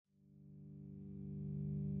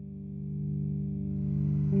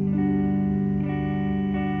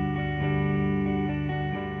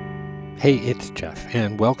Hey, it's Jeff,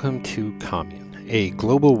 and welcome to Commune, a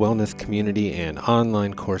global wellness community and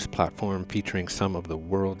online course platform featuring some of the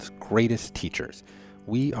world's greatest teachers.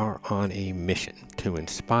 We are on a mission to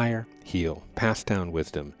inspire, heal, pass down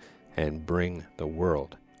wisdom, and bring the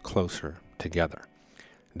world closer together.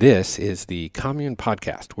 This is the Commune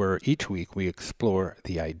podcast, where each week we explore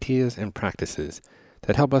the ideas and practices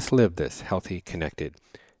that help us live this healthy, connected,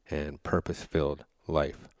 and purpose-filled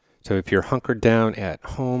life. So if you're hunkered down at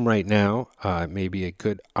home right now, it may be a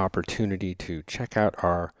good opportunity to check out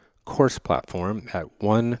our course platform at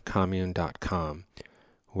onecommune.com,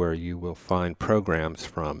 where you will find programs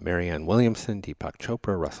from Marianne Williamson, Deepak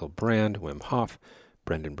Chopra, Russell Brand, Wim Hof,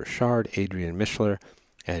 Brendan Burchard, Adrian Mishler,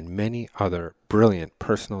 and many other brilliant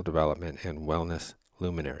personal development and wellness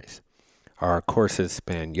luminaries. Our courses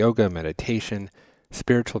span yoga, meditation,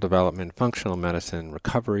 spiritual development, functional medicine,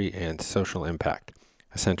 recovery, and social impact.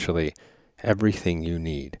 Essentially, everything you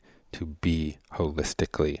need to be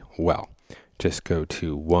holistically well. Just go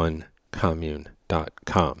to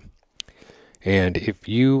onecommune.com. And if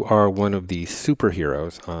you are one of the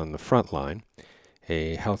superheroes on the front line,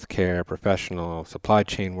 a healthcare professional, supply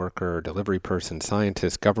chain worker, delivery person,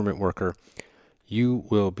 scientist, government worker, you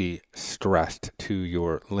will be stressed to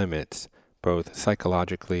your limits, both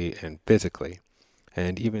psychologically and physically.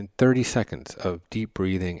 And even 30 seconds of deep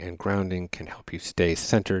breathing and grounding can help you stay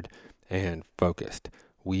centered and focused.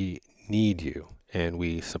 We need you and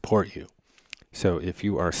we support you. So if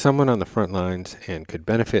you are someone on the front lines and could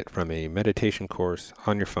benefit from a meditation course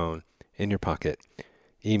on your phone, in your pocket,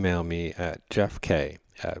 email me at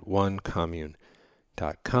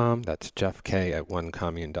jeffk@onecommune.com. That's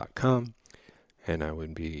jeffk@onecommune.com. And I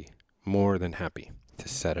would be more than happy to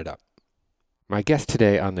set it up. My guest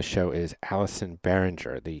today on the show is Allison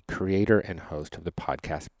Behringer, the creator and host of the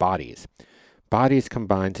podcast Bodies. Bodies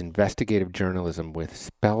combines investigative journalism with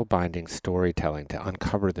spellbinding storytelling to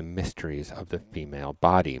uncover the mysteries of the female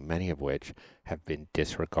body, many of which have been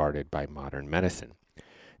disregarded by modern medicine.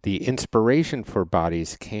 The inspiration for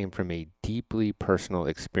Bodies came from a deeply personal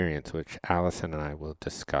experience, which Allison and I will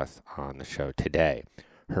discuss on the show today.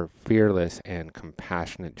 Her fearless and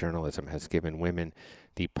compassionate journalism has given women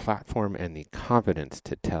the platform and the confidence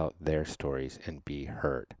to tell their stories and be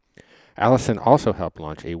heard. Allison also helped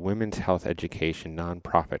launch a women's health education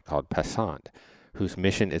nonprofit called Passant, whose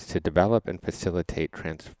mission is to develop and facilitate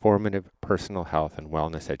transformative personal health and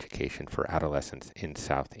wellness education for adolescents in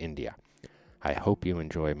South India. I hope you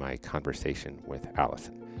enjoy my conversation with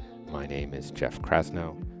Allison. My name is Jeff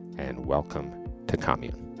Krasno, and welcome to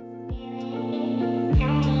Commune.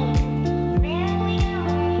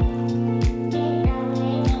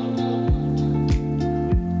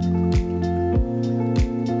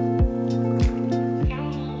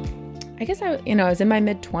 I guess I was in my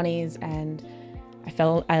mid-20s and I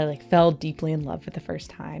fell deeply in love for the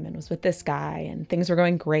first time and was with this guy and things were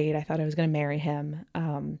going great. I thought I was going to marry him.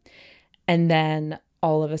 And then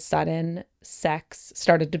all of a sudden sex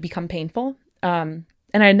started to become painful. And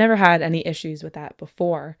I had never had any issues with that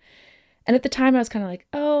before. And at the time I was kind of like,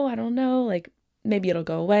 oh, I don't know, like maybe it'll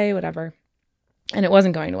go away, whatever. And it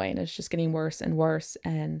wasn't going away and it was just getting worse and worse.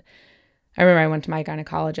 And I remember I went to my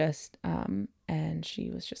gynecologist, and she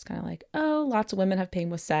was just kind of like, oh, lots of women have pain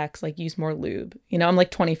with sex, like use more lube. I'm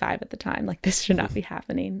like 25 at the time, like this should not be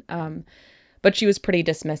happening. But she was pretty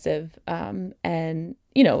dismissive, and,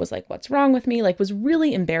 was like, what's wrong with me? Like was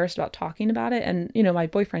really embarrassed about talking about it. And, my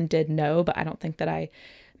boyfriend did know, but I don't think that I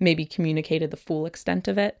maybe communicated the full extent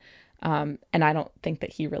of it. And I don't think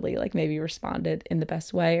that he really like maybe responded in the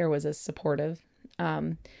best way or was as supportive.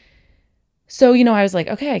 So, I was like,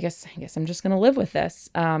 okay, I guess I'm just going to live with this.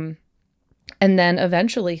 And then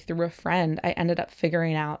eventually through a friend, I ended up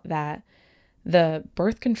figuring out that the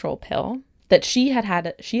birth control pill that she had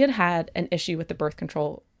an issue with the birth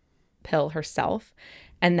control pill herself,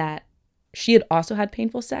 and that she had also had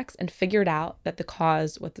painful sex and figured out that the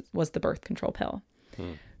cause was the birth control pill.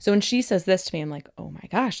 So when she says this to me, I'm like, oh my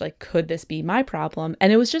gosh, like, could this be my problem?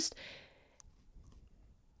 And it was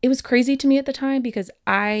crazy to me at the time because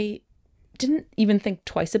I didn't even think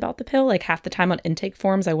twice about the pill. Like half the time on intake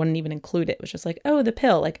forms, I wouldn't even include it. It was just like, oh, the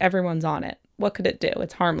pill, like everyone's on it. What could it do?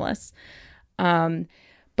 It's harmless.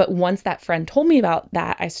 But once that friend told me about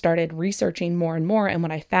that, I started researching more and more. And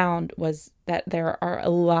what I found was that there are a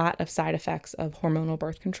lot of side effects of hormonal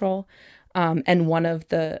birth control. And one of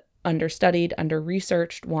the understudied,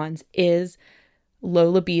 under-researched ones is low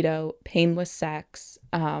libido, pain with sex,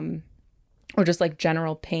 or just like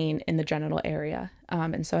general pain in the genital area.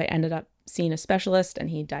 And so I ended up seeing a specialist and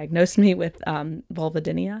he diagnosed me with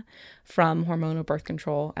vulvodynia from hormonal birth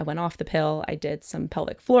control. I went off the pill. I did some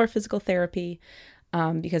pelvic floor physical therapy.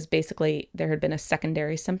 because basically there had been a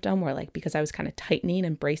secondary symptom where like, because I was kind of tightening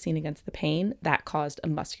and bracing against the pain, that caused a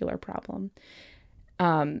muscular problem.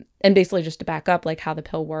 And basically just to back up, like how the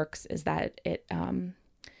pill works is that it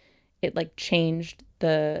like changed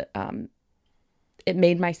it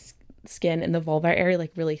made my skin in the vulvar area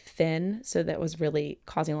like really thin. So that was really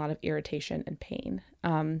causing a lot of irritation and pain.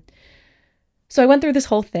 So I went through this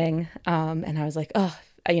whole thing, and I was like, oh,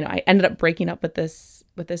 I ended up breaking up with this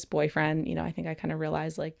boyfriend. I think I kind of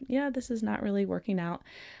realized like, yeah, this is not really working out.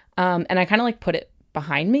 And I kind of like put it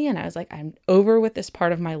behind me, and I was like, I'm over with this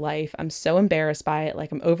part of my life. I'm so embarrassed by it.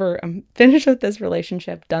 Like I'm finished with this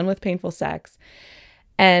relationship, done with painful sex,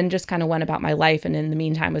 and just kind of went about my life. And in the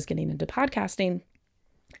meantime was getting into podcasting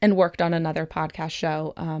and worked on another podcast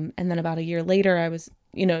show. And then about a year later, I was,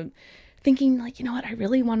 thinking like, you know what, I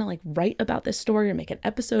really want to like write about this story or make an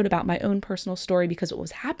episode about my own personal story, because what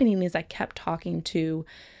was happening is I kept talking to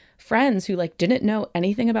friends who like didn't know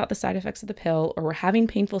anything about the side effects of the pill or were having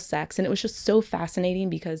painful sex. And it was just so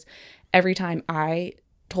fascinating because every time I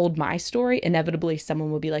told my story, inevitably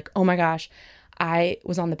someone would be like, oh my gosh, I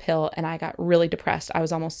was on the pill and I got really depressed. I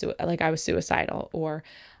was almost I was suicidal, or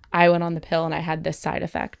I went on the pill and I had this side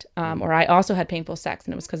effect, or I also had painful sex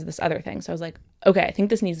and it was because of this other thing. So I was like, okay, I think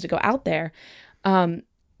this needs to go out there.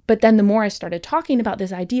 But then the more I started talking about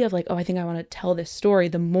this idea of like, oh, I think I want to tell this story,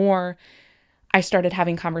 the more I started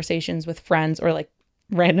having conversations with friends or like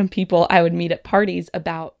random people I would meet at parties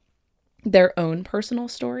about their own personal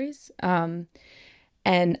stories. And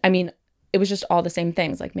I mean, it was just all the same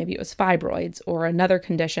things. Like maybe it was fibroids or another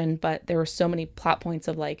condition, but there were so many plot points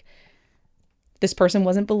of like, this person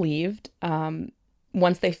wasn't believed.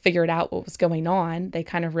 Once they figured out what was going on, they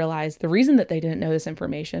kind of realized the reason that they didn't know this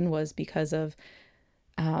information was because of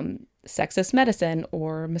sexist medicine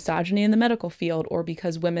or misogyny in the medical field, or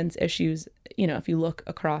because women's issues, if you look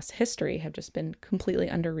across history, have just been completely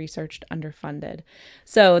under-researched, underfunded.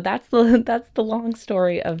 So that's the long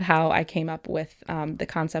story of how I came up with the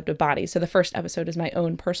concept of body. So the first episode is my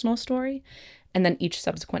own personal story, and then each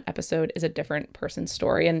subsequent episode is a different person's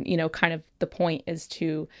story. And, kind of the point is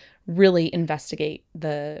to really investigate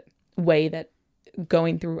the way that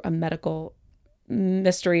going through a medical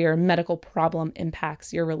mystery or medical problem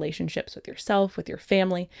impacts your relationships with yourself, with your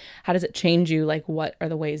family. How does it change you? Like, what are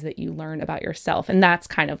the ways that you learn about yourself? And that's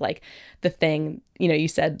kind of like the thing, you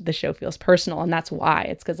said the show feels personal, and that's why.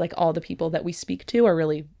 It's because like all the people that we speak to are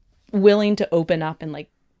really willing to open up and like,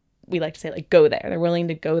 we like to say like go there. They're willing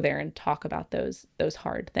to go there and talk about those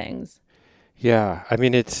hard things. Yeah. I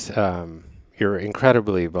mean, it's, you're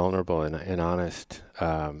incredibly vulnerable and honest,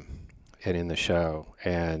 and in the show.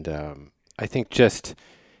 And, I think just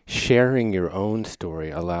sharing your own story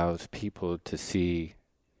allows people to see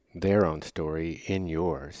their own story in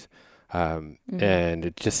yours. And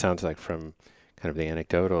it just sounds like from kind of the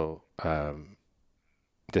anecdotal,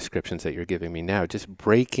 descriptions that you're giving me now, just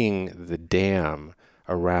breaking the dam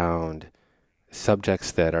around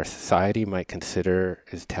subjects that our society might consider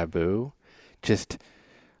as taboo just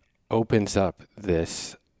opens up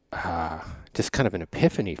this just kind of an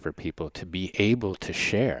epiphany for people to be able to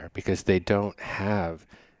share, because they don't have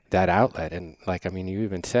that outlet. And like, I mean, you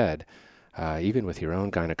even said, even with your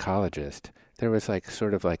own gynecologist, there was like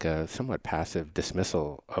sort of like a somewhat passive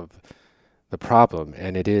dismissal of the problem.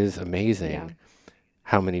 And it is amazing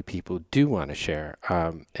how many people do want to share.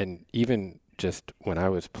 And even just when I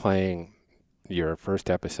was playing your first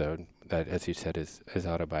episode, that, as you said, is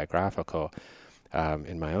autobiographical,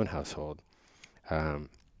 in my own household,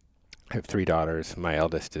 I have 3 daughters. My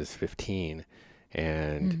eldest is 15,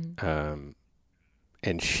 and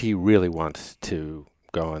and she really wants to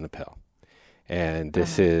go on the pill. And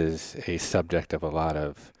this is a subject of a lot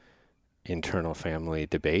of internal family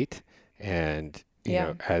debate. And you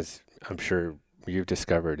know, as I'm sure you've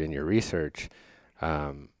discovered in your research,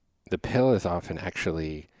 the pill is often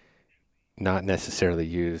actually not necessarily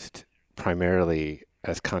used primarily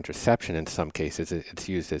as contraception. In some cases, it's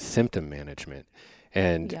used as symptom management.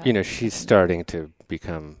 And, you know, she's starting to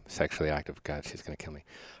become sexually active. God, she's going to kill me.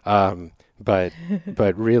 But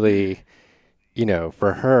really, you know,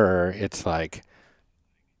 for her, it's like,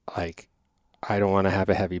 I don't want to have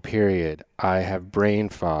a heavy period. I have brain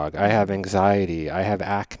fog. I have anxiety. I have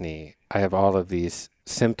acne. I have all of these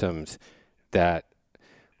symptoms that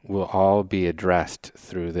will all be addressed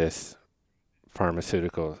through this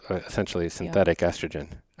pharmaceutical, essentially synthetic estrogen.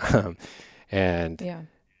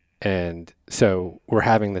 And so we're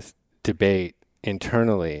having this debate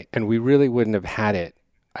internally, and we really wouldn't have had it,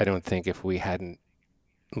 I don't think, if we hadn't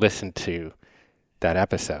listened to that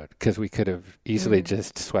episode, because we could have easily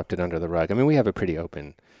just swept it under the rug. I mean, we have a pretty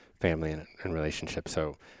open family and relationship,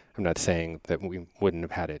 so I'm not saying that we wouldn't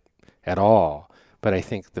have had it at all, but I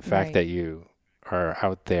think the fact Right. that you are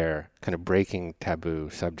out there kind of breaking taboo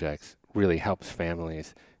subjects really helps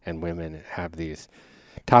families and women have these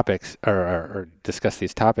topics or discuss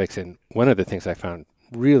these topics. And one of the things I found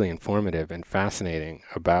really informative and fascinating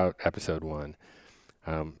about episode one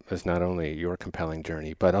is not only your compelling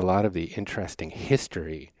journey, but a lot of the interesting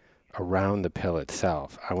history around the pill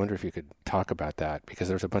itself. I wonder if you could talk about that, because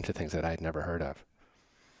there's a bunch of things that I had never heard of.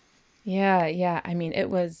 Yeah, yeah. I mean,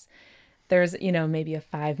 there's, maybe a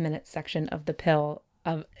 5 minute section of the pill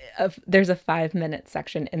there's a 5 minute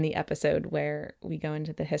section in the episode where we go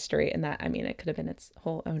into the history, and that, I mean, it could have been its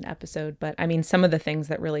whole own episode, but I mean, some of the things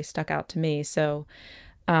that really stuck out to me. So,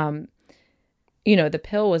 um, the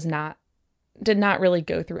pill did not really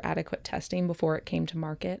go through adequate testing before it came to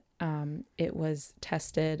market. It was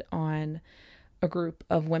tested on a group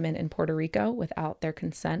of women in Puerto Rico without their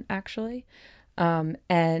consent, actually.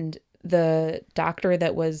 And the doctor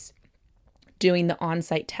that was doing the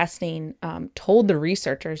on-site testing told the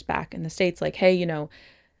researchers back in the States, like, hey,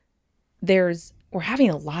 we're having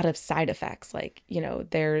a lot of side effects. Like,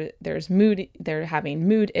 there's mood, they're having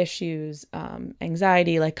mood issues,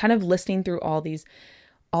 anxiety, like kind of listing through all these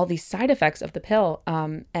side effects of the pill.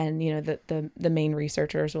 And the main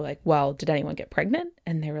researchers were like, well, did anyone get pregnant?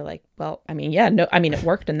 And they were like, well, I mean, yeah, no, I mean, it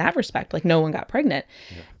worked in that respect. Like, no one got pregnant.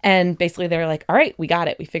 Yeah. And basically they're like, all right, we got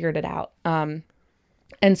it. We figured it out.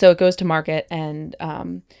 And so it goes to market, and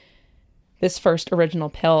this first original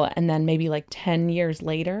pill, and then maybe like 10 years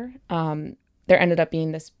later, there ended up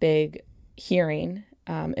being this big hearing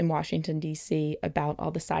in Washington, D.C. about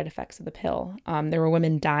all the side effects of the pill. There were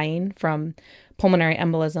women dying from pulmonary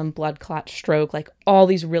embolism, blood clot, stroke, like all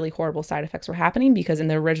these really horrible side effects were happening because in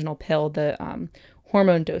the original pill, the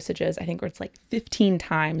hormone dosages, I think, were it's like 15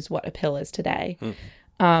 times what a pill is today.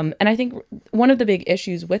 And I think one of the big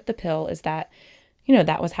issues with the pill is that,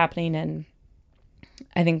 that was happening in,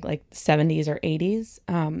 I think, like 70s or 80s.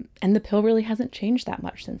 And the pill really hasn't changed that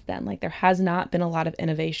much since then. Like, there has not been a lot of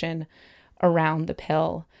innovation around the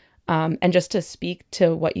pill. And just to speak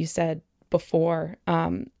to what you said before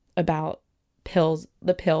about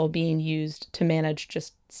the pill being used to manage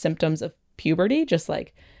just symptoms of puberty, just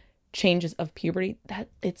like changes of puberty, that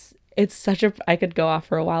it's such I could go off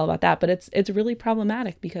for a while about that, but it's really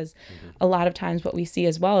problematic because a lot of times what we see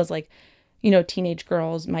as well is like, teenage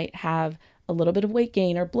girls might have a little bit of weight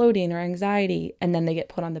gain or bloating or anxiety, and then they get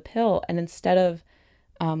put on the pill. And instead of,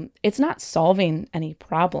 it's not solving any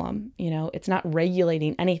problem, it's not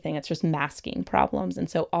regulating anything. It's just masking problems. And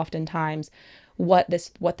so oftentimes what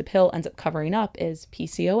the pill ends up covering up is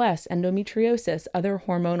PCOS, endometriosis, other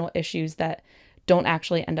hormonal issues that don't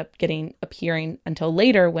actually end up appearing until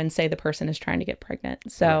later when, say, the person is trying to get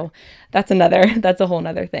pregnant. So that's a whole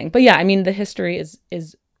nother thing. But yeah, I mean, the history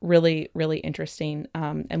is really, really interesting.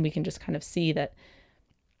 And we can just kind of see that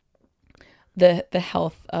the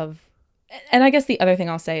health of, and I guess the other thing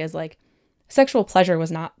I'll say is like, sexual pleasure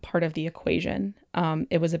was not part of the equation.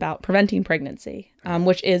 It was about preventing pregnancy,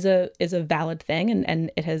 which is a valid thing.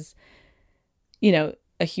 And it has,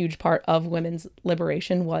 a huge part of women's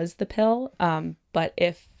liberation was the pill. But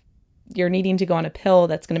if you're needing to go on a pill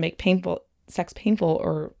that's going to make sex painful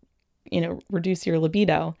or, reduce your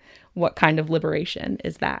libido, what kind of liberation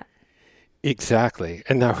is that? Exactly.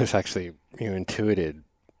 And that was actually, intuited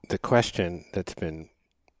the question that's been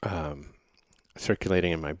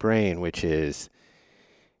circulating in my brain, which is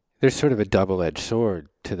there's sort of a double-edged sword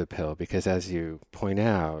to the pill, because as you point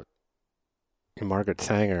out, in Margaret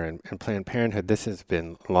Sanger and Planned Parenthood, this has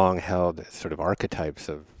been long held as sort of archetypes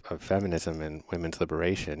of feminism and women's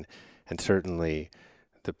liberation. And certainly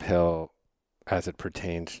the pill, as it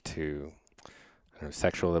pertains to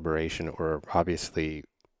sexual liberation, or obviously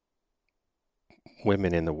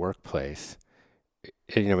women in the workplace,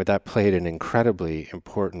 but that played an incredibly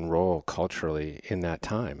important role culturally in that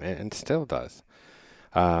time, and still does.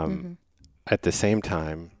 At the same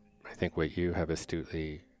time, I think what you have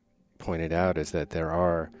astutely pointed out is that there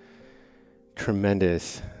are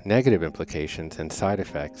tremendous negative implications and side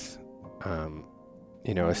effects,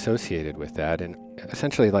 associated with that. And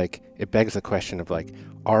essentially, like, it begs the question of, like,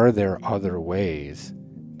 are there other ways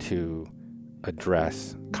to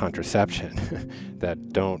address contraception that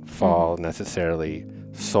don't fall necessarily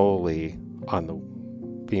solely on the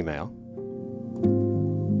female?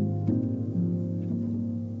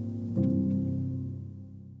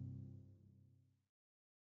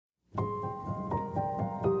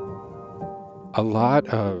 A lot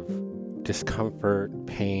of discomfort,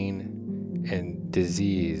 pain, and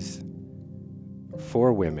disease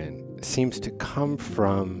for women seems to come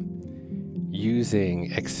from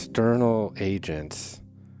using external agents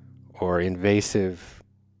or invasive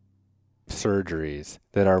surgeries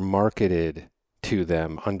that are marketed to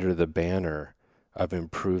them under the banner of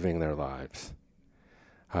improving their lives.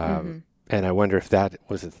 And I wonder if that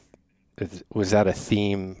was that a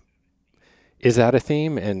theme? Is that a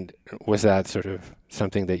theme? And was that sort of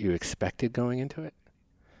something that you expected going into it?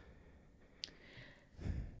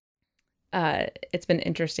 It's been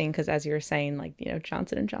interesting because, as you were saying, like,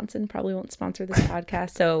 Johnson & Johnson probably won't sponsor this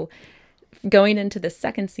podcast. So going into the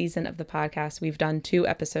second season of the podcast, we've done 2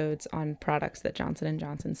 episodes on products that Johnson &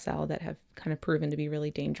 Johnson sell that have kind of proven to be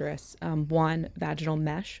really dangerous. One, vaginal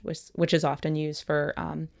mesh, which is often used for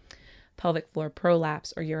pelvic floor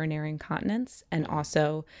prolapse or urinary incontinence, and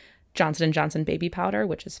also Johnson & Johnson baby powder,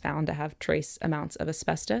 which is found to have trace amounts of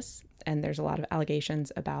asbestos. And there's a lot of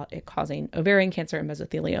allegations about it causing ovarian cancer and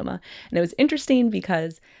mesothelioma. And it was interesting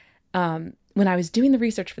because when I was doing the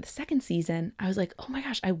research for the second season, I was like, oh my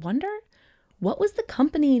gosh, I wonder what was the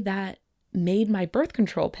company that made my birth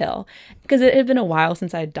control pill? Because it had been a while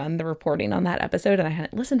since I had done the reporting on that episode and I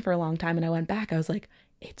hadn't listened for a long time. And I went back, I was like,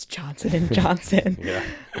 it's Johnson & Johnson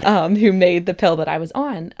who made the pill that I was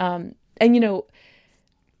on.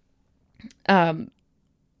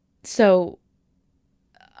 So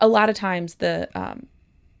a lot of times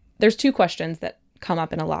there's 2 questions that come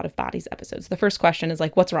up in a lot of Bodies episodes. The first question is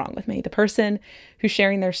like, what's wrong with me? The person who's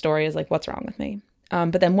sharing their story is like, what's wrong with me?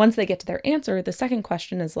 But then once they get to their answer, the second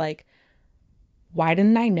question is like, why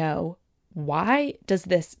didn't I know? Why does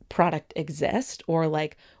this product exist? Or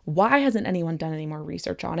like, why hasn't anyone done any more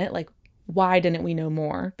research on it? Like, why didn't we know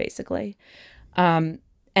more, basically? And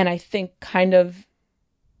I think kind of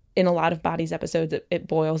in a lot of Bodies episodes, it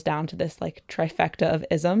boils down to this like trifecta of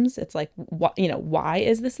isms. It's like, why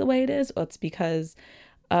is this the way it is? Well, it's because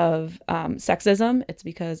of sexism. It's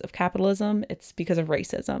because of capitalism. It's because of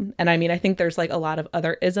racism. And I mean, I think there's like a lot of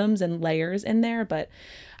other isms and layers in there, but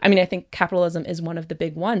I mean, I think capitalism is one of the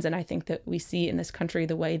big ones. And I think that we see in this country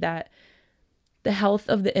the way that the health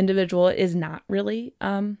of the individual is not really,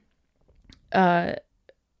 it's not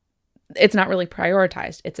really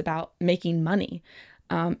prioritized. It's about making money.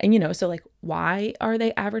 So like, why are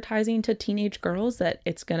they advertising to teenage girls that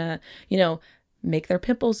it's gonna, make their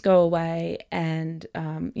pimples go away and,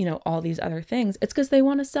 all these other things? It's because they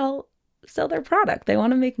want to sell their product. They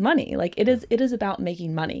want to make money. Like it is about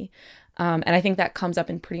making money. And I think that comes up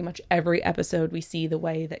in pretty much every episode. We see the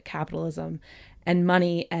way that capitalism and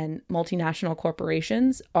money and multinational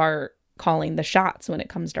corporations are calling the shots when it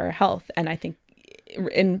comes to our health. And I think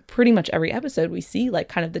in pretty much every episode, we see like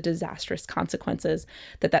kind of the disastrous consequences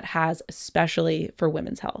that has, especially for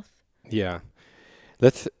women's health. Yeah.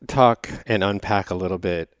 Let's talk and unpack a little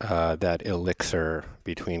bit that elixir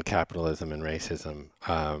between capitalism and racism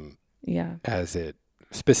as it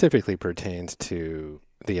specifically pertains to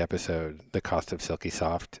the episode, The Cost of Silky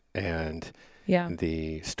Soft, and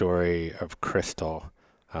the story of Crystal,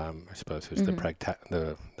 I suppose, who's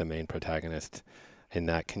the main protagonist in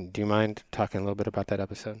that. Do you mind talking a little bit about that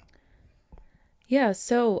episode? Yeah.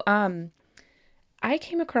 So I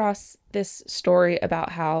came across this story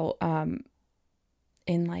about how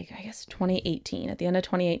in 2018, at the end of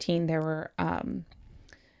 2018, there were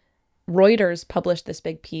Reuters published this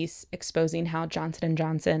big piece exposing how Johnson &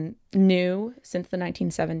 Johnson knew since the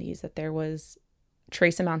 1970s that there was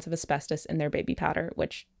trace amounts of asbestos in their baby powder,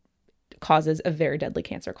 which causes a very deadly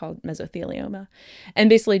cancer called mesothelioma. And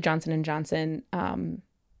basically Johnson & Johnson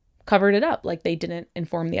covered it up. Like, they didn't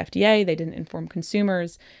inform the FDA, they didn't inform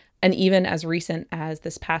consumers. And even as recent as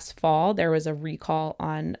this past fall, there was a recall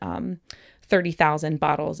on 30,000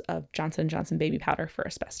 bottles of Johnson & Johnson baby powder for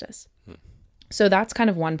asbestos. So that's kind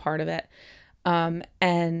of one part of it.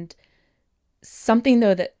 And something,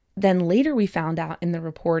 though, that then later we found out in the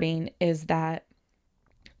reporting is that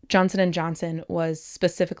Johnson & Johnson was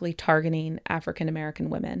specifically targeting African-American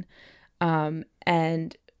women.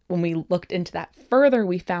 And when we looked into that further,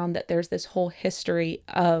 we found that there's this whole history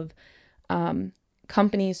of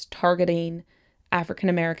companies targeting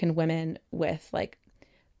African-American women with like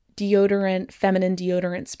deodorant, feminine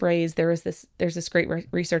deodorant sprays. There's this great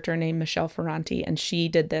researcher named Michelle Ferranti, and she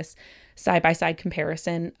did this side-by-side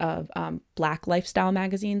comparison of Black lifestyle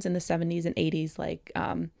magazines in the 70s and 80s, like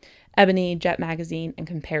Ebony, Jet magazine, and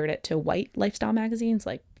compared it to white lifestyle magazines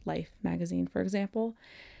like Life magazine, for example.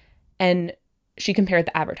 And she compared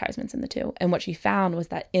the advertisements in the two. And what she found was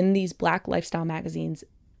that in these Black lifestyle magazines,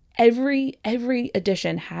 every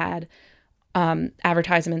edition had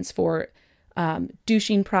advertisements for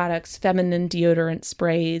douching products, feminine deodorant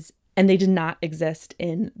sprays, and they did not exist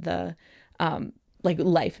in the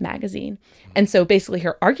Life magazine. And so basically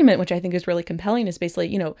her argument, which I think is really compelling, is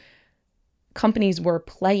basically, companies were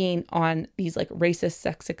playing on these like racist,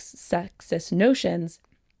 sexist notions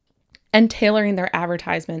and tailoring their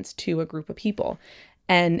advertisements to a group of people.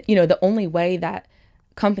 And, the only way that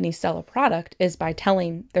companies sell a product is by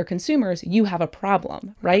telling their consumers, you have a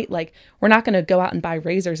problem, right? Like, we're not going to go out and buy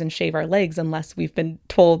razors and shave our legs unless we've been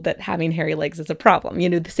told that having hairy legs is a problem.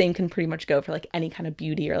 The same can pretty much go for like any kind of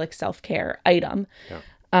beauty or like self-care item.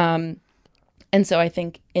 Yeah. And so I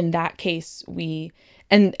think in that case,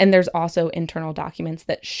 and there's also internal documents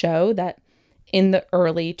that show that in the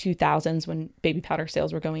early 2000s, when baby powder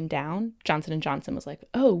sales were going down, Johnson & Johnson was like,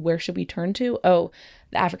 oh, where should we turn to? Oh,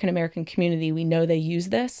 the African-American community, we know they use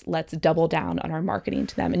this. Let's double down on our marketing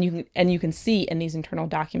to them. And you can see in these internal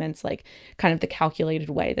documents, like kind of the calculated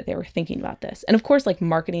way that they were thinking about this. And of course, like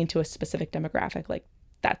marketing to a specific demographic, like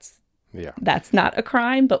that's not a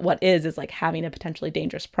crime. But what is like having a potentially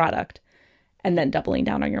dangerous product and then doubling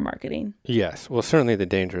down on your marketing. Yes. Well, certainly the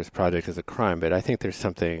dangerous product is a crime, but I think there's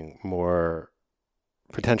something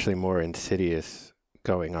potentially more insidious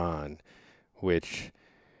going on, which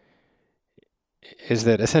is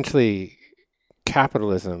that essentially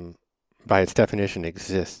capitalism, by its definition,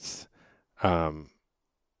 exists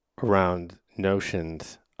around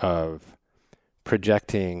notions of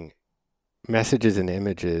projecting messages and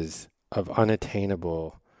images of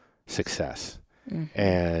unattainable success. Mm-hmm.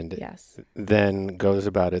 And then goes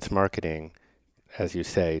about its marketing, as you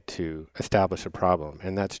say, to establish a problem.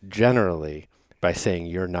 And that's generally by saying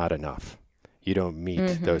you're not enough. You don't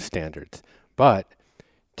meet those standards. But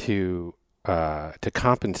to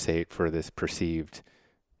compensate for this perceived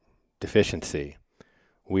deficiency,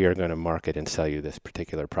 we are going to market and sell you this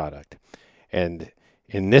particular product. And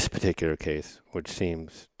in this particular case, which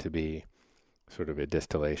seems to be sort of a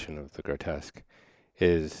distillation of the grotesque,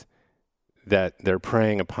 is that they're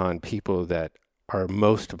preying upon people that are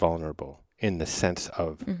most vulnerable in the sense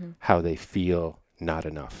of how they feel not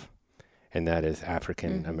enough. And that is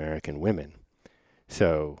African American women.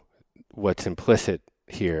 So what's implicit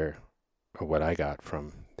here, or what I got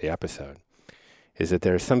from the episode, is that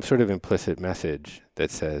there's some sort of implicit message that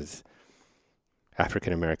says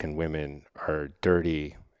African American women are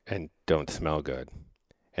dirty and don't smell good.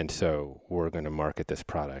 And so we're going to market this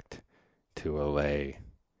product to allay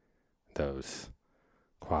those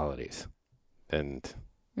qualities. And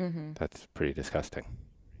that's pretty disgusting.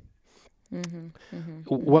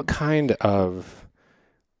 What kind of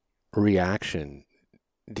reaction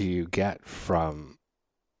do you get from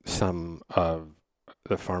some of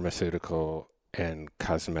the pharmaceutical and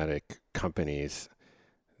cosmetic companies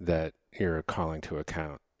that you're calling to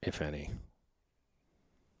account, if any?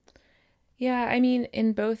 Yeah, I mean,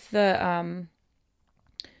 in both the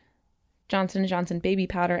Johnson & Johnson baby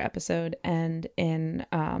powder episode and in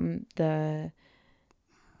the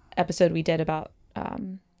episode we did about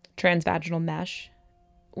transvaginal mesh,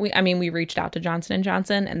 we reached out to Johnson &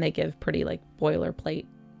 Johnson, and they give pretty like boilerplate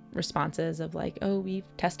responses of like, oh, we've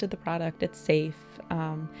tested the product, it's safe.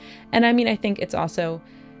 And I mean, I think it's also,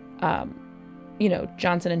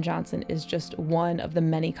 Johnson & Johnson is just one of the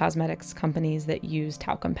many cosmetics companies that use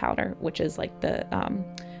talcum powder, which is like the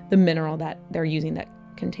mineral that they're using that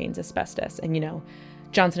contains asbestos. And,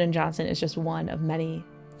 Johnson & Johnson is just one of many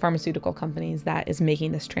pharmaceutical companies that is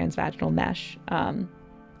making this transvaginal mesh.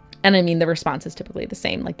 And I mean, the response is typically the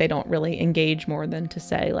same. Like, they don't really engage more than to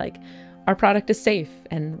say like, our product is safe,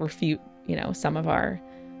 and refute, some of our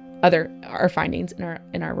findings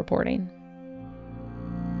in our reporting.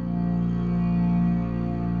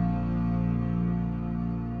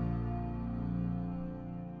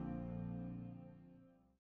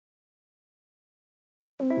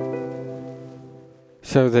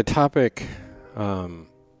 So the topic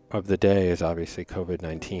of the day is obviously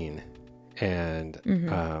COVID-19. And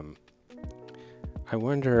I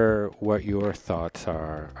wonder what your thoughts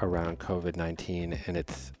are around COVID-19 and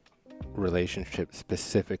its relationship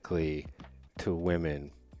specifically to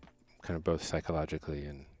women, kind of both psychologically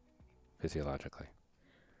and physiologically.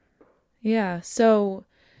 Yeah. So,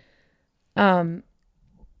 as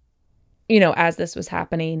this was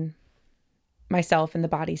happening, myself and the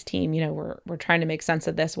Bodies team, we're trying to make sense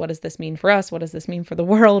of this. What does this mean for us? What does this mean for the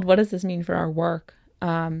world? What does this mean for our work?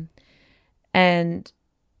 And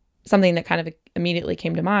something that kind of immediately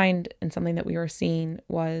came to mind, and something that we were seeing,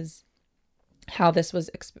 was how this was,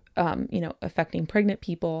 affecting pregnant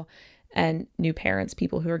people and new parents,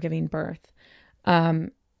 people who are giving birth.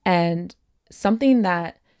 And something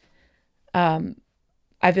that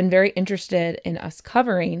I've been very interested in us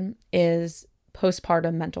covering is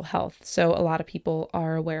postpartum mental health. So a lot of people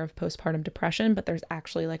are aware of postpartum depression, but there's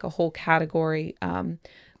actually like a whole category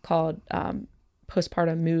called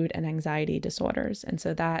postpartum mood and anxiety disorders. And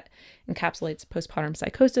so that encapsulates postpartum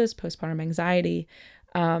psychosis, postpartum anxiety.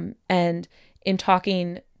 And in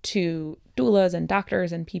talking to doulas and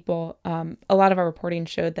doctors and people, a lot of our reporting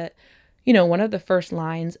showed that, one of the first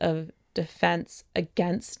lines of defense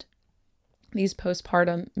against these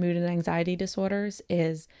postpartum mood and anxiety disorders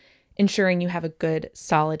is ensuring you have a good,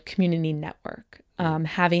 solid community network.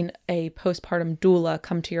 Having a postpartum doula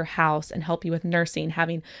come to your house and help you with nursing,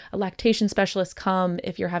 having a lactation specialist come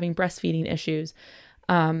if you're having breastfeeding issues,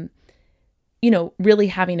 really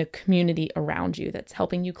having a community around you that's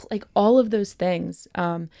helping you, like all of those things.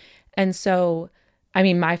 And so,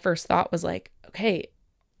 my first thought was like, okay,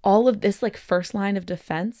 all of this like first line of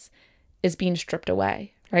defense is being stripped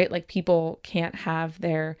away, right? Like people can't have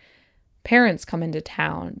their parents come into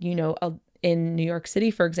town, in New York City,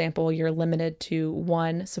 for example, you're limited to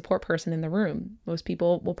one support person in the room. Most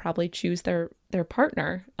people will probably choose their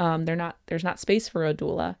partner. There's not space for a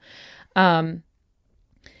doula. And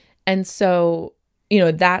so,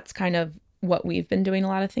 that's kind of what we've been doing a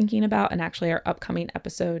lot of thinking about. And actually our upcoming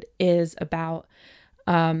episode is about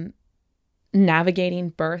navigating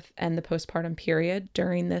birth and the postpartum period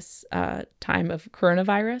during this time of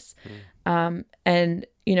coronavirus. And,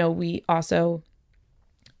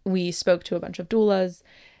 we spoke to a bunch of doulas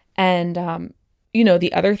and,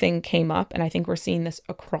 the other thing came up, and I think we're seeing this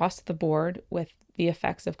across the board with the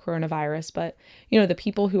effects of coronavirus, but, the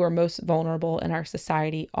people who are most vulnerable in our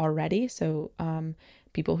society already. So,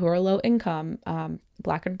 people who are low income,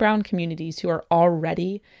 Black and Brown communities who are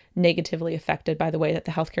already negatively affected by the way that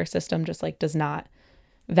the healthcare system just like does not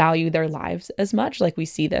value their lives as much. Like we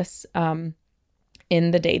see this,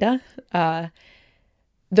 in the data,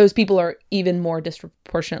 those people are even more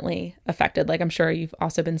disproportionately affected. Like I'm sure you've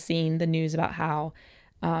also been seeing the news about how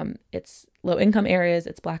it's low income areas,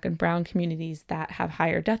 it's Black and Brown communities that have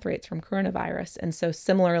higher death rates from coronavirus. And so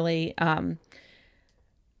similarly,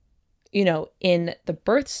 in the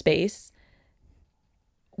birth space,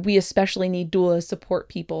 we especially need doulas support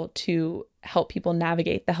people to help people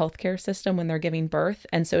navigate the healthcare system when they're giving birth.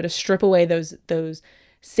 And so to strip away those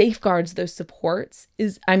safeguards, those supports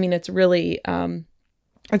is, it's really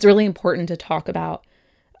important to talk about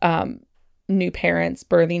new parents,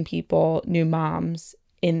 birthing people, new moms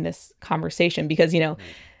in this conversation because,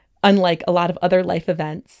 unlike a lot of other life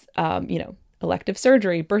events, elective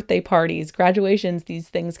surgery, birthday parties, graduations, these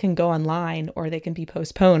things can go online or they can be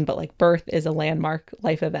postponed. But like birth is a landmark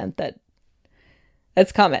life event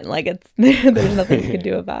that's coming. Like there's nothing you can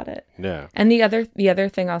do about it. No. And the other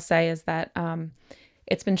thing I'll say is that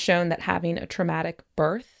it's been shown that having a traumatic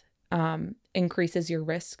birth increases your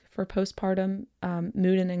risk for postpartum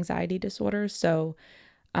mood and anxiety disorders. So,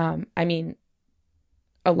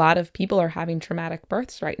 a lot of people are having traumatic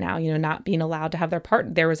births right now, not being allowed to have their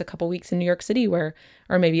partner. There was a couple weeks in New York City or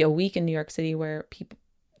maybe a week in New York City where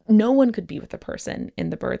no one could be with the person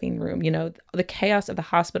in the birthing room. The chaos of the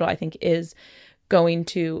hospital, I think, is going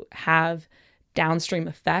to have downstream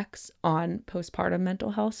effects on postpartum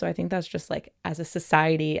mental health. So I think that's just like as a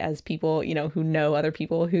society, as people, who know other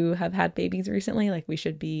people who have had babies recently, like we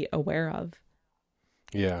should be aware of.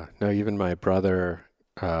 Yeah. No, even my brother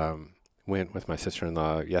went with my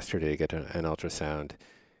sister-in-law yesterday to get an ultrasound,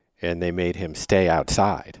 and they made him stay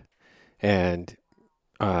outside. And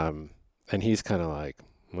he's kind of like,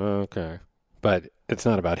 well, okay. But it's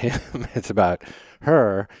not about him. It's about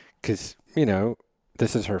her because,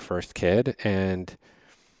 this is her first kid and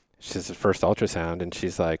she's the first ultrasound. And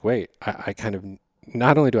she's like, wait, I kind of,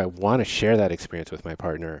 not only do I want to share that experience with my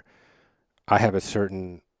partner, I have a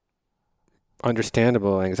certain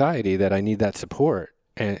understandable anxiety that I need that support.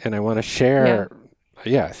 And I want to share.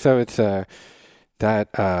 Yeah. So it's the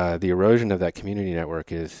erosion of that community network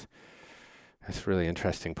that's a really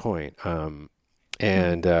interesting point.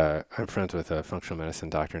 And I'm friends with a functional medicine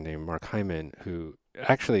doctor named Mark Hyman, who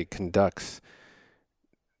actually conducts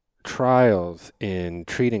trials in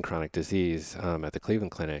treating chronic disease at the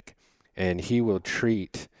Cleveland Clinic. And he will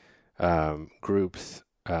treat groups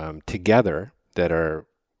together that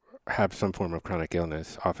have some form of chronic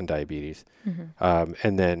illness, often diabetes,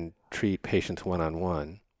 and then treat patients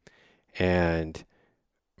one-on-one. And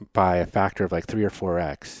by a factor of like 3 or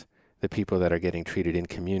 4x, the people that are getting treated in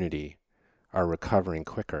community are recovering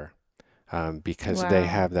quicker because they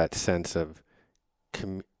have that sense of,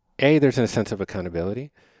 there's a sense of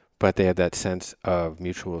accountability, but they have that sense of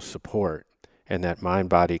mutual support and that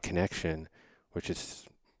mind-body connection, which is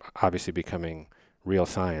obviously becoming real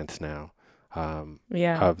science now.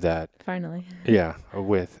 Of that. Finally. Yeah.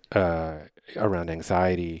 With, around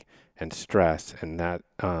anxiety and stress and that,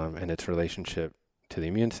 and its relationship to the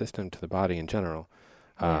immune system, to the body in general.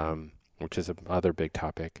 which is another big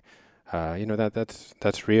topic.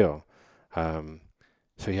 That's real. So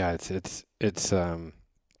yeah, it's a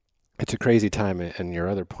crazy time. And your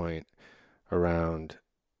other point around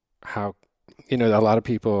how, a lot of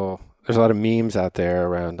people, there's a lot of memes out there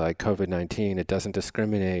around like COVID-19. It doesn't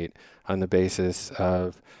discriminate on the basis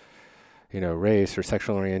of, race or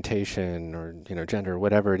sexual orientation or, gender,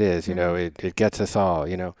 whatever it is, it gets us all,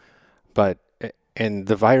 but, and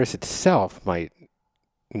the virus itself might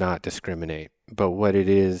not discriminate, but what it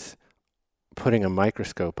is putting a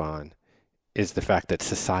microscope on is the fact that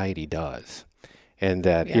society does. And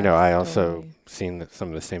that, Yes, I also totally. seen some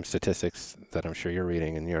of the same statistics that I'm sure you're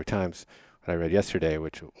reading in the New York Times, what I read yesterday,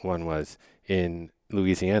 which one was in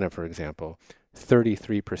Louisiana, for example,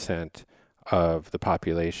 33% of the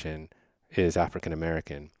population is African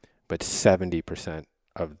American, but 70%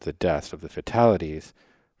 of the deaths, of the fatalities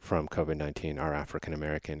from COVID-19 are African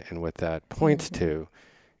American. And what that points to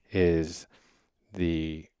is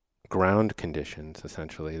the ground conditions,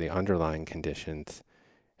 essentially, the underlying conditions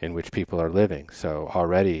in which people are living. So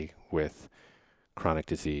already with chronic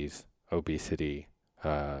disease, obesity,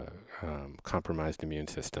 compromised immune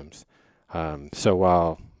systems. So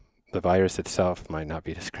while the virus itself might not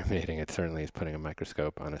be discriminating, it certainly is putting a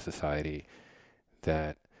microscope on a society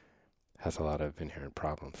that has a lot of inherent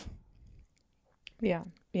problems. Yeah,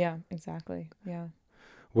 exactly. Yeah.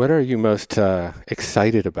 What are you most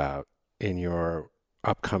excited about in your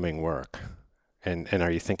upcoming work? And are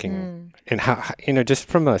you thinking, and how, just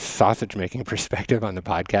from a sausage making perspective on the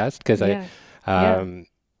podcast, because Yeah.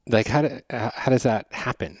 like how does that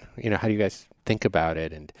happen? How do you guys think about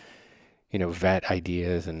it and, vet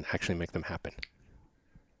ideas and actually make them happen?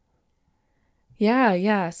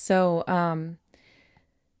 Yeah. So,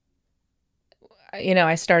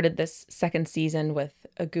 I started this second season with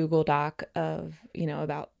a Google Doc of,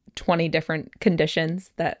 about 20 different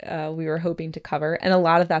conditions that we were hoping to cover. And a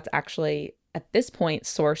lot of that's actually at this point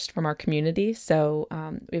sourced from our community. So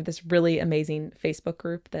we have this really amazing Facebook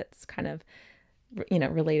group that's kind of,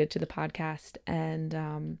 related to the podcast.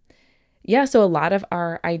 And so a lot of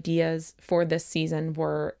our ideas for this season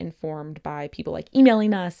were informed by people like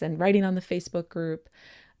emailing us and writing on the Facebook group.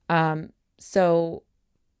 So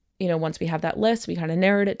once we have that list, we kind of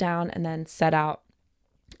narrowed it down and then set out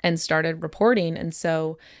and started reporting. And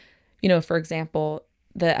so, for example,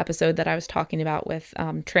 the episode that I was talking about with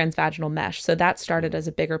transvaginal mesh. So that started as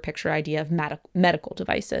a bigger picture idea of medical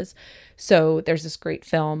devices. So there's this great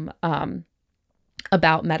film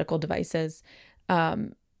about medical devices.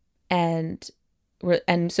 And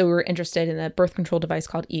so we were interested in a birth control device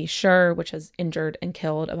called Essure, which has injured and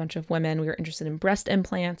killed a bunch of women. We were interested in breast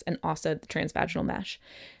implants and also the transvaginal mesh.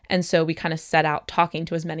 And so we kind of set out talking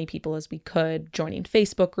to as many people as we could, joining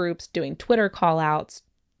Facebook groups, doing Twitter call outs,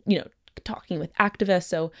 talking with activists.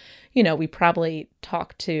 So, we probably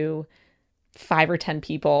talked to 5 or 10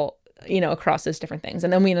 people, across those different things.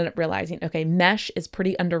 And then we ended up realizing, okay, mesh is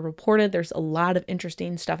pretty underreported. There's a lot of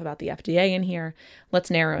interesting stuff about the FDA in here. Let's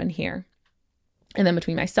narrow in here. And then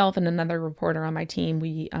between myself and another reporter on my team,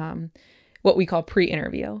 we what we call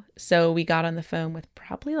pre-interview. So we got on the phone with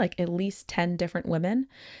probably like at least 10 different women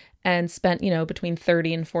and spent, between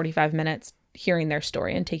 30 and 45 minutes hearing their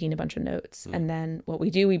story and taking a bunch of notes. And then what we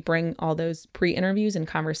do, we bring all those pre-interviews and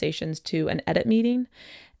conversations to an edit meeting.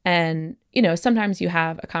 And, sometimes you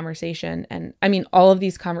have a conversation, and I mean, all of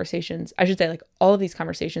these conversations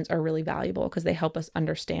are really valuable because they help us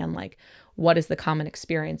understand, like, what is the common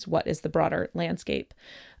experience? What is the broader landscape?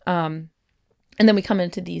 And then we come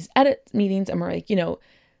into these edit meetings and we're like,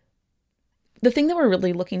 the thing that we're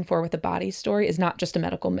really looking for with the body story is not just a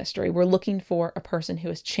medical mystery. We're looking for a person who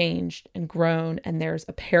has changed and grown, and there's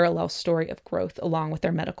a parallel story of growth along with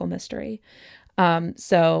their medical mystery.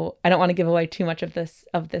 So I don't want to give away too much of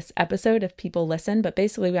this episode if people listen, but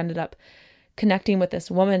basically we ended up connecting with this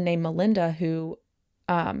woman named Melinda who,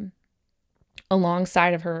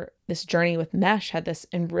 alongside of this journey with mesh, had this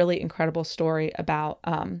really incredible story about,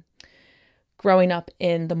 growing up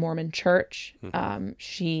in the Mormon church.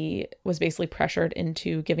 She was basically pressured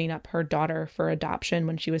into giving up her daughter for adoption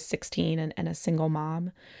when she was 16 and a single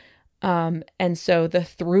mom. And so the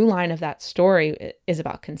through line of that story is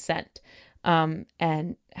about consent.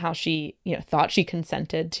 And how she, thought she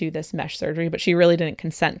consented to this mesh surgery, but she really didn't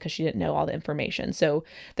consent because she didn't know all the information. So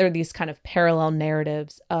there are these kind of parallel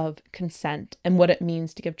narratives of consent and what it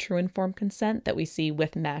means to give true informed consent that we see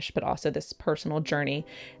with mesh, but also this personal journey.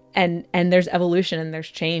 And there's evolution and there's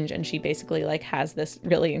change. And she basically has this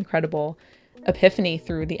really incredible epiphany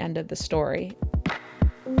through the end of the story.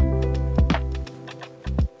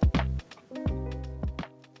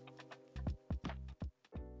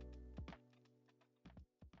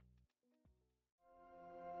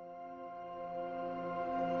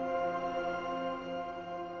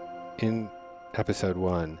 in episode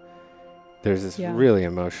 1, there's this Yeah. really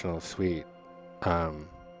emotional, sweet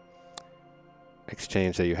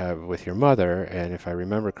exchange that you have with your mother. And if I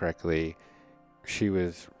remember correctly, she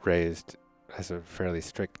was raised as a fairly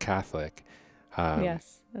strict Catholic.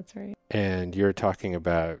 Yes, that's right. And you're talking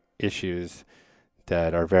about issues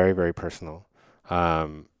that are very, very personal,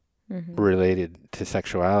 related to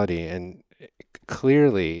sexuality. And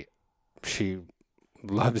clearly, she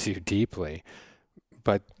loves you deeply,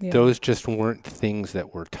 but those just weren't things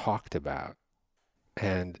that were talked about.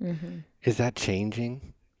 And is that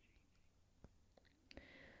changing?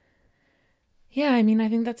 Yeah, I mean, I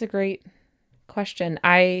think that's a great question.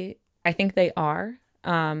 I think they are.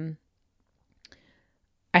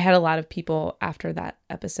 I had a lot of people after that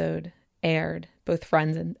episode aired, both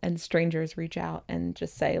friends and strangers, reach out and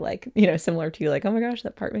just say, like, you know, similar to you, like, oh my gosh,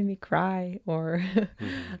 that part made me cry, or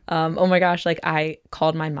oh my gosh, like, I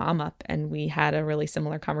called my mom up and we had a really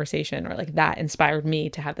similar conversation, or like that inspired me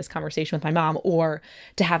to have this conversation with my mom, or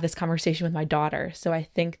to have this conversation with my daughter. So I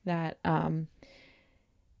think that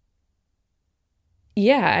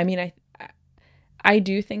yeah, I mean, I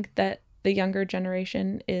do think that the younger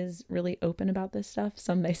generation is really open about this stuff.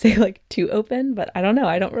 Some may say like too open, but I don't know.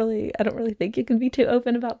 I don't really think you can be too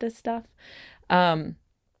open about this stuff. But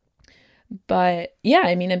yeah,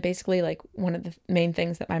 I mean, and basically, like, one of the main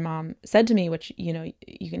things that my mom said to me, which, you know,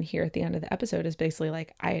 you can hear at the end of the episode, is basically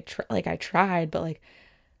like, I tried, but like,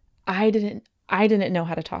 I didn't know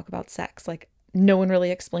how to talk about sex. Like, no one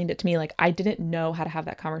really explained it to me. Like, I didn't know how to have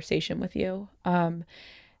that conversation with you. And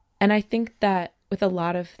I think that with a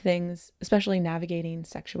lot of things, especially navigating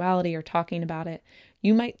sexuality or talking about it,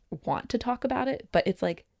 you might want to talk about it, but it's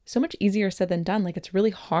like so much easier said than done. Like, it's really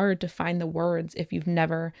hard to find the words if you've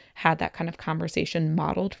never had that kind of conversation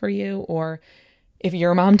modeled for you, or if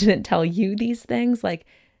your mom didn't tell you these things. Like,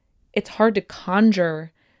 it's hard to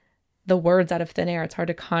conjure the words out of thin air. It's hard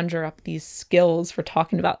to conjure up these skills for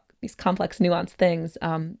talking about these complex, nuanced things.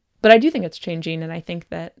 But I do think it's changing. And I think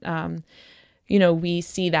that, you know, we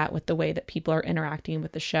see that with the way that people are interacting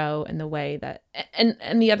with the show, and the way that,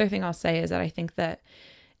 and the other thing I'll say is that I think that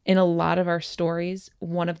in a lot of our stories,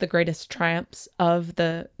 one of the greatest triumphs of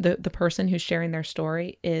the person who's sharing their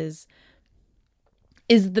story is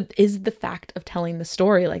the fact of telling the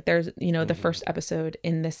story. Like, there's, you know, the first episode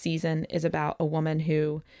in this season is about a woman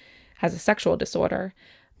who has a sexual disorder.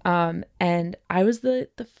 And I was the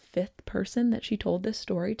fifth person that she told this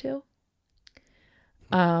story to.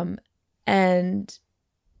 And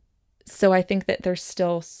so I think that there's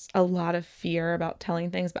still a lot of fear about telling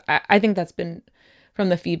things, but I think that's been, from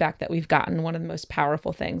the feedback that we've gotten, one of the most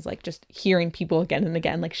powerful things. Like, just hearing people again and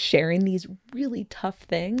again, like, sharing these really tough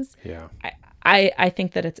things. Yeah. I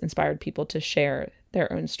think that it's inspired people to share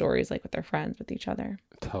their own stories, like with their friends, with each other.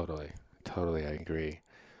 Totally, I agree.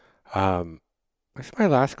 My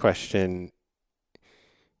last question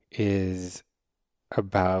is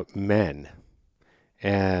about men.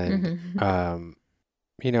 And,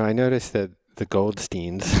 you know, I noticed that the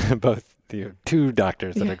Goldsteins, both the two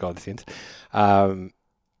doctors that are Goldsteins,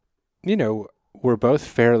 you know, were both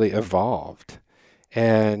fairly evolved.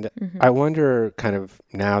 And I wonder, kind of,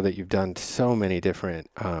 now that you've done so many different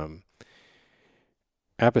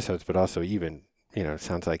episodes, but also even, you know, it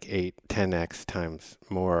sounds like 10x times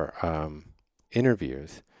more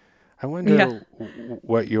interviews, I wonder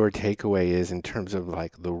what your takeaway is in terms of,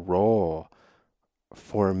 like, the role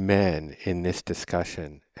for men in this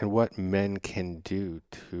discussion, and what men can do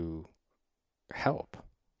to help.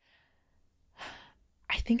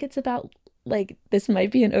 I think it's about, like, this might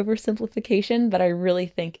be an oversimplification, but I really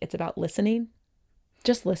think it's about listening.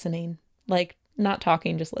 Just listening. Like, not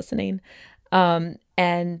talking, just listening.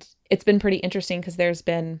 And it's been pretty interesting because there's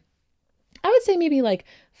been, I would say maybe like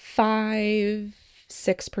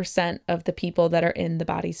 5-6% of the people that are in the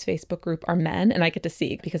Bodies Facebook group are men, and I get to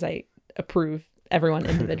see, because I approve everyone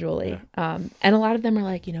individually. And a lot of them are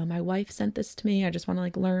like, you know, my wife sent this to me. I just want to,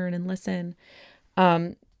 like, learn and listen.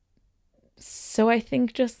 So I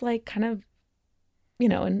think just, like, kind of, you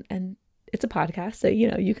know, and it's a podcast, so,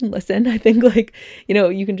 you know, you can listen. I think, like, you know,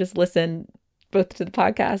 you can just listen both to the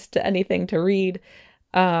podcast, to anything, to read.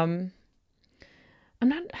 That's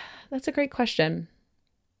a great question.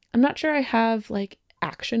 I'm not sure I have, like,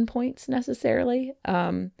 action points necessarily.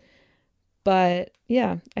 But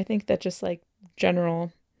yeah, I think that just, like,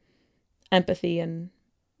 general empathy and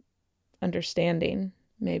understanding,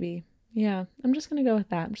 maybe. Yeah, I'm just going to go with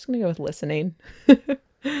that. I'm just going to go with listening.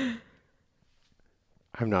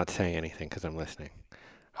 I'm not saying anything because I'm listening.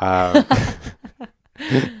 Well,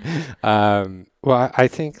 I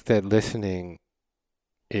think that listening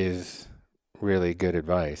is really good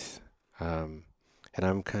advice. and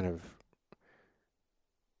I'm kind of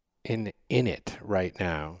in it right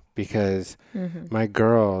now because my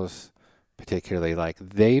girls particularly, like,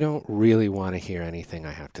 they don't really want to hear anything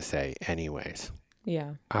I have to say anyways.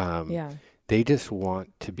 Yeah. They just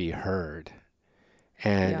want to be heard.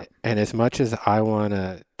 And Yeah. and as much as I want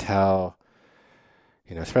to tell,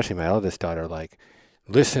 especially my eldest daughter, like,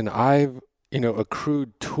 listen, I've,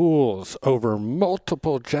 accrued tools over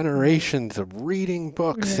multiple generations of reading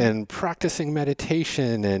books and practicing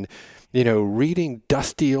meditation and, reading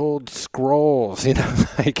dusty old scrolls,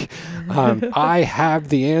 like, I have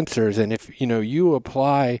the answers. And if, you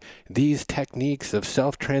apply these techniques of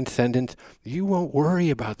self-transcendence, you won't worry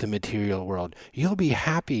about the material world. You'll be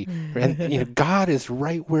happy. And, God is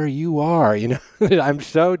right where you are. I'm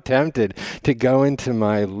so tempted to go into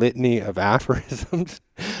my litany of aphorisms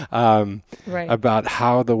about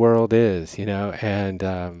how the world is, and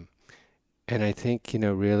I think,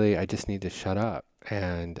 really, I just need to shut up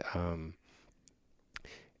and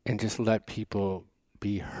just let people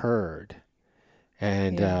be heard.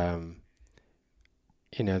 And,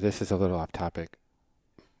 this is a little off topic,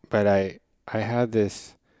 but I had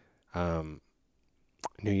this New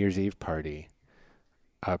Year's Eve party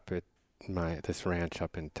up at this ranch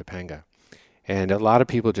up in Topanga. And a lot of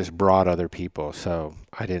people just brought other people, so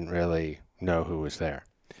I didn't really know who was there.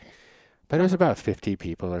 But it was about 50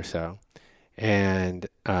 people or so. And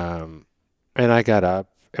I got up,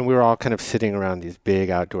 and we were all kind of sitting around these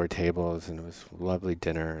big outdoor tables, and it was a lovely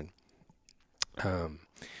dinner. And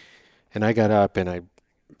I got up and I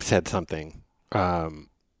said something. And,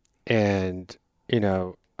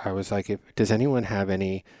 I was like, does anyone have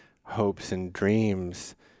any hopes and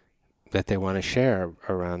dreams that they want to share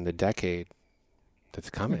around the decade that's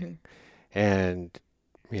coming? And,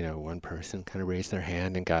 one person kind of raised their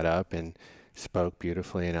hand and got up and spoke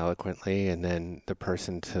beautifully and eloquently. And then the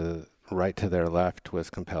person right to their left was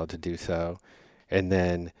compelled to do so. And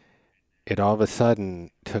then it all of a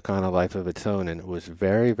sudden took on a life of its own. And it was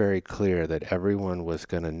very, very clear that everyone was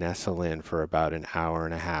going to nestle in for about an hour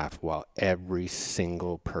and a half while every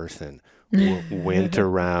single person went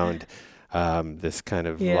around this kind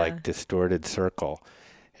of like distorted circle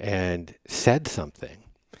and said something.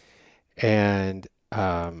 And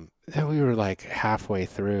then we were like halfway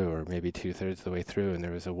through, or maybe 2/3 of the way through, and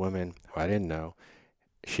there was a woman who I didn't know.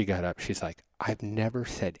 She got up. She's like, I've never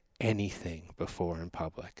said anything before in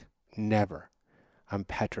public. Never. I'm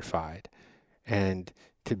petrified. And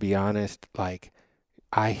to be honest, like,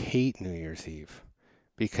 I hate New Year's Eve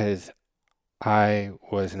because I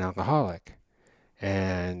was an alcoholic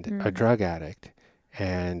and a drug addict,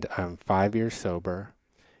 and I'm 5 years sober,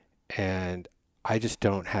 and I just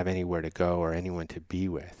don't have anywhere to go or anyone to be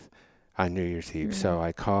with on New Year's Eve. So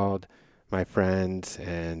I called my friends,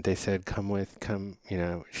 and they said, come.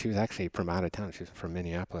 She was actually from out of town. She was from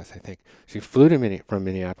Minneapolis, I think. She flew from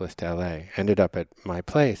Minneapolis to LA, ended up at my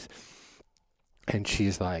place. And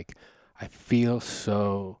she's like, I feel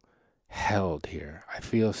so held here. I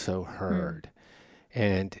feel so heard.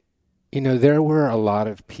 And, there were a lot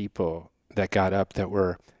of people that got up that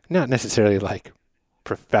were not necessarily like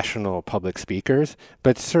professional public speakers,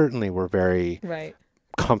 but certainly were very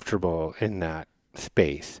comfortable in that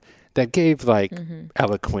space, that gave like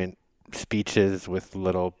eloquent speeches with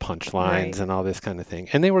little punchlines and all this kind of thing.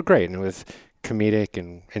 And they were great, and it was comedic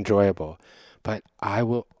and enjoyable. But I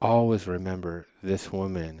will always remember this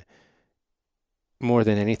woman more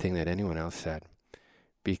than anything that anyone else said,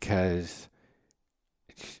 because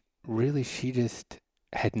really she just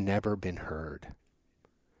had never been heard.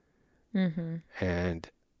 And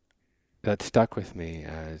that stuck with me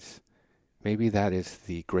as maybe that is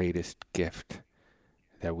the greatest gift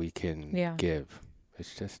that we can give.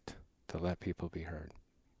 It's just to let people be heard.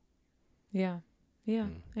 Yeah,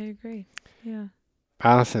 I agree. Yeah.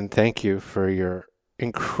 Allison, thank you for your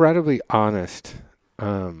incredibly honest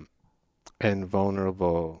and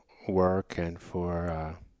vulnerable work, and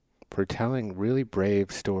for telling really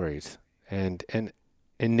brave stories and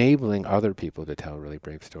enabling other people to tell really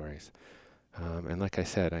brave stories. And like I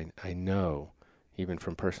said, I know, even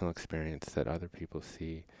from personal experience, that other people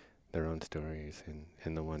see their own stories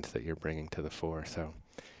in the ones that you're bringing to the fore. So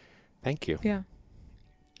thank you.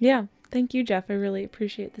 Yeah. Thank you, Jeff. I really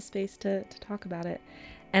appreciate the space to talk about it.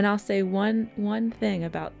 And I'll say one thing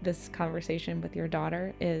about this conversation with your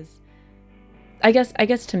daughter is, I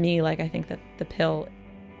guess to me, like, I think that the pill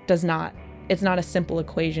it's not a simple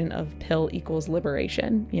equation of pill equals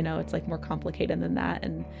liberation. It's like more complicated than that.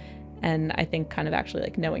 And I think kind of actually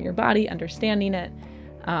like knowing your body, understanding it,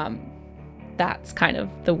 that's kind of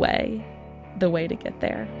the way to get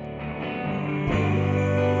there.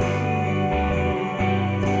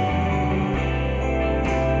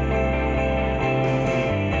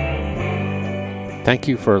 Thank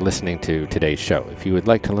you for listening to today's show. If you would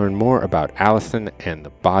like to learn more about Allison and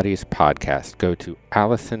the Bodies podcast, go to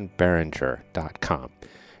AllisonBeringer.com.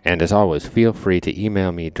 And as always, feel free to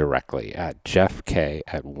email me directly at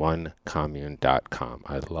jeffk@onecommune.com.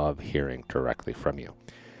 I love hearing directly from you.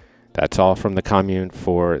 That's all from the Commune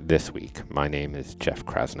for this week. My name is Jeff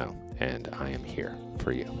Krasno, and I am here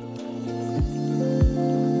for you.